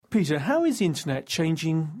Peter, how is the internet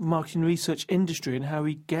changing marketing research industry and how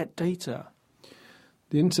we get data?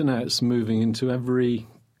 The internet's moving into every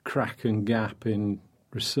crack and gap in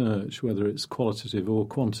research, whether it's qualitative or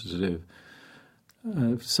quantitative.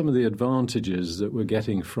 Some of the advantages that we're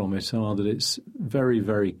getting from it are that it's very,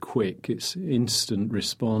 very quick. It's instant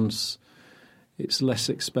response. It's less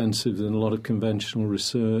expensive than a lot of conventional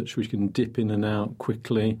research. We can dip in and out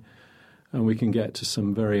quickly, and we can get to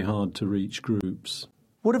some very hard-to-reach groups.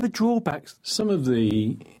 What are the drawbacks? Some of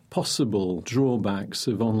the possible drawbacks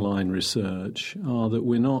of online research are that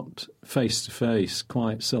we're not face-to-face,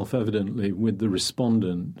 quite self-evidently, with the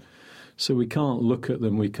respondent. So we can't look at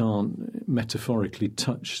them, we can't metaphorically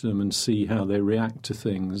touch them and see how they react to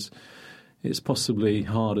things. It's possibly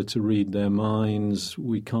harder to read their minds,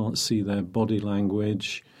 we can't see their body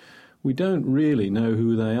language. We don't really know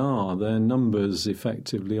who they are. They're numbers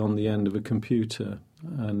effectively on the end of a computer,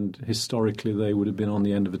 and historically they would have been on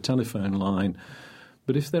the end of a telephone line.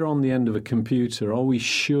 But if they're on the end of a computer, are we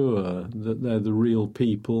sure that they're the real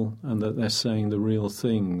people and that they're saying the real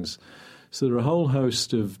things? So there are a whole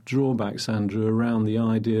host of drawbacks, Andrew, around the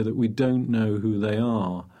idea that we don't know who they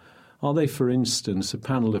are. Are they, for instance, a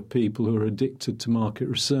panel of people who are addicted to market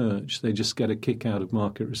research? They just get a kick out of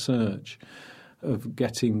market research, of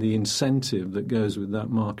getting the incentive that goes with that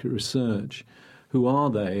market research. Who are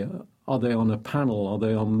they? Are they on a panel? Are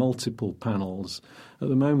they on multiple panels? At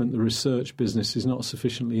the moment, the research business is not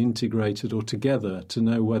sufficiently integrated or together to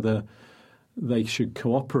know whether they should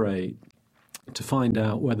cooperate, to find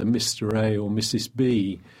out whether Mr. A or Mrs.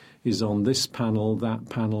 B is on this panel, that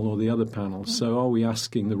panel, or the other panel. So are we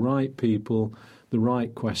asking the right people, the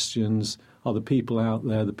right questions? Are the people out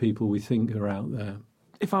there the people we think are out there?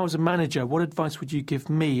 If I was a manager, what advice would you give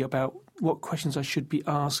me about what questions I should be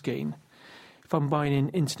asking if I'm buying in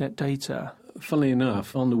internet data? Funnily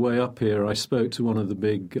enough, on the way up here, I spoke to one of the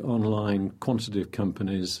big online quantitative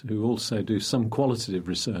companies who also do some qualitative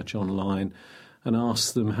research online, and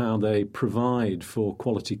ask them how they provide for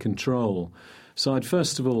quality control. So I'd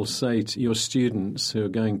first of all say to your students who are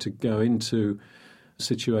going to go into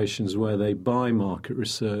situations where they buy market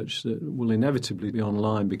research that will inevitably be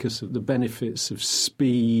online because of the benefits of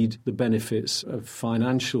speed, the benefits of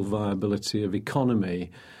financial viability, of economy.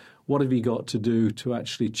 What have you got to do to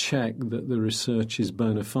actually check that the research is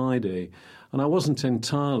bona fide? And I wasn't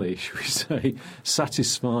entirely, should we say,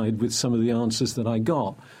 satisfied with some of the answers that I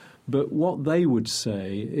got. But what they would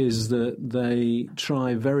say is that they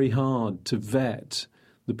try very hard to vet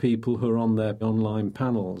the people who are on their online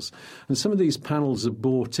panels. And some of these panels are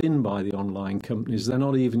bought in by the online companies. They're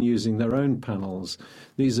not even using their own panels.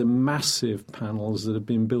 These are massive panels that have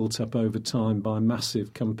been built up over time by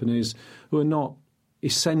massive companies who are not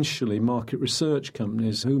essentially market research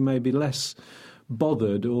companies, who may be less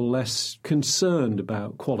bothered or less concerned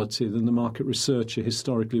about quality than the market researcher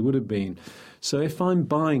historically would have been. So if I'm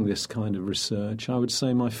buying this kind of research, I would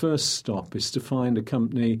say my first stop is to find a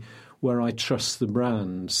company where I trust the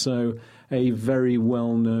brand. So a very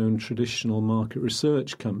well-known traditional market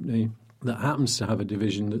research company that happens to have a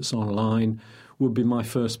division that's online would be my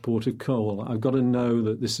first port of call. I've got to know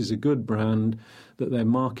that this is a good brand, that their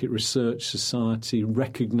market research society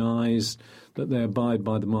recognised, that they abide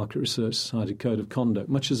by the Market Research Society Code of Conduct,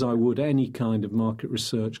 much as I would any kind of market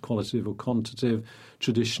research, qualitative or quantitative,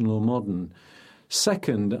 traditional or modern.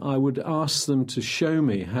 Second, I would ask them to show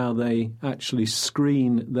me how they actually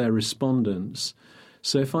screen their respondents.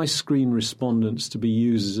 So if I screen respondents to be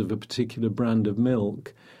users of a particular brand of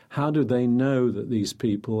milk, how do they know that these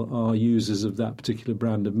people are users of that particular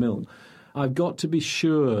brand of milk? I've got to be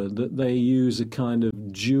sure that they use a kind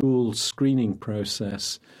of dual screening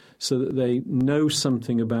process so that they know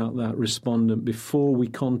something about that respondent before we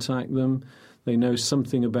contact them, they know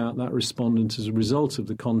something about that respondent as a result of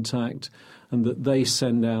the contact, and that they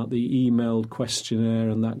send out the emailed questionnaire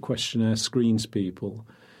and that questionnaire screens people.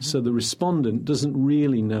 So the respondent doesn't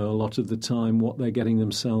really know a lot of the time what they're getting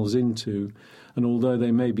themselves into. And although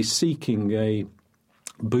they may be seeking a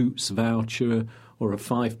Boots voucher or a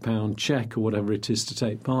 £5 cheque or whatever it is to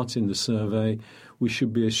take part in the survey, we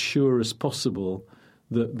should be as sure as possible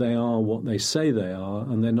that they are what they say they are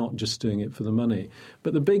and they're not just doing it for the money.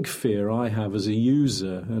 But the big fear I have as a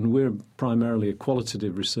user, and we're primarily a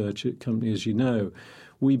qualitative research company, as you know,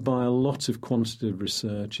 we buy a lot of quantitative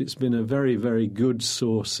research. It's been a very, very good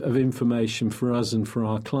source of information for us and for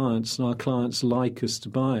our clients, and our clients like us to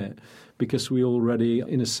buy it because we already,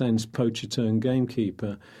 in a sense, poacher turned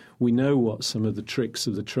gamekeeper. We know what some of the tricks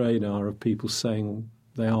of the trade are of people saying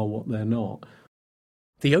they are what they're not.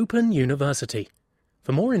 The Open University.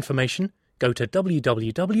 For more information, go to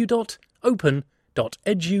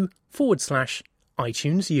www.open.edu/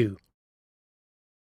 iTunes U.